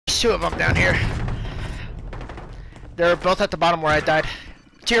two of them down here. They're both at the bottom where I died.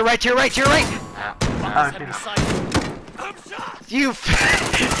 To your right, to your right, to your right! You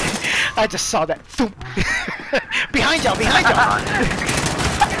I just saw that. Behind y'all, behind y'all!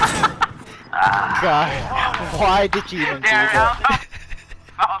 God, why did you even do that?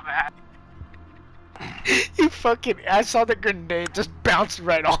 You fucking, I saw the grenade just bounce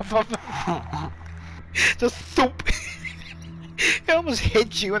right off of him. Just thump. It almost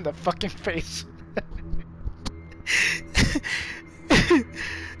hit you in the fucking face.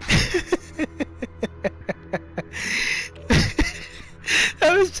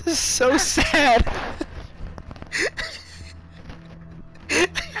 That was just so sad.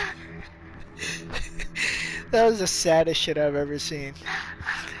 That was the saddest shit I've ever seen.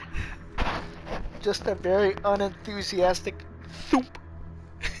 Just a very unenthusiastic thump.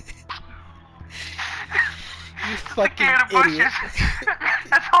 You fucking idiot.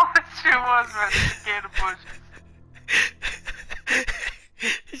 That's all that shit was, man. Can of bush.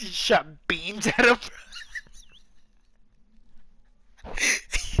 You shot beans at him.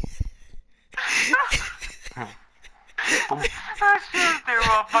 That shit was there,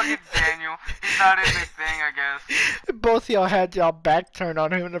 motherfucking Daniel. He's not in this thing, I guess. Both y'all had y'all back turned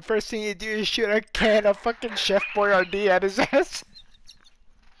on him, and the first thing you do is shoot a can of fucking Chef Boyardee at his ass.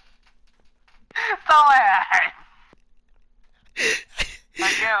 That's all I had. I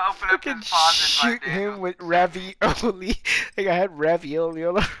can't open up Fucking his closet. shoot him with ravioli. Like I had ravioli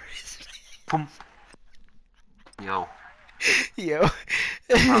all over his face. Yo. Yo.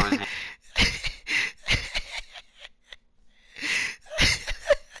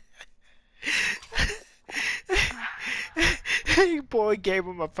 Boy gave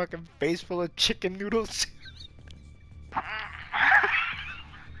him a fucking face full of chicken noodles.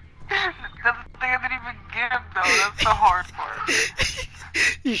 That's the thing I didn't even get him though, that's the hard part.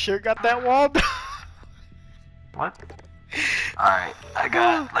 You sure got that wall? What? Alright, I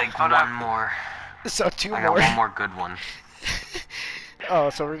got like one more. So two I more. got one more good one. Oh,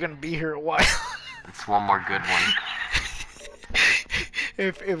 so we're gonna be here a while. It's one more good one.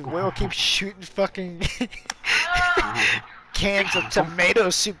 If Will keeps shooting fucking cans of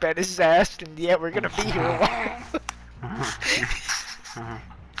tomato soup at his ass, then yeah, we're gonna be here a while.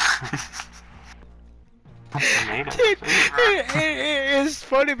 Dude, it's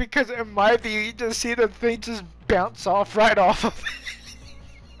funny because in my view, you just see the thing just bounce off right off of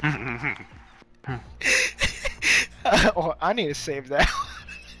it. Oh, I need to save that.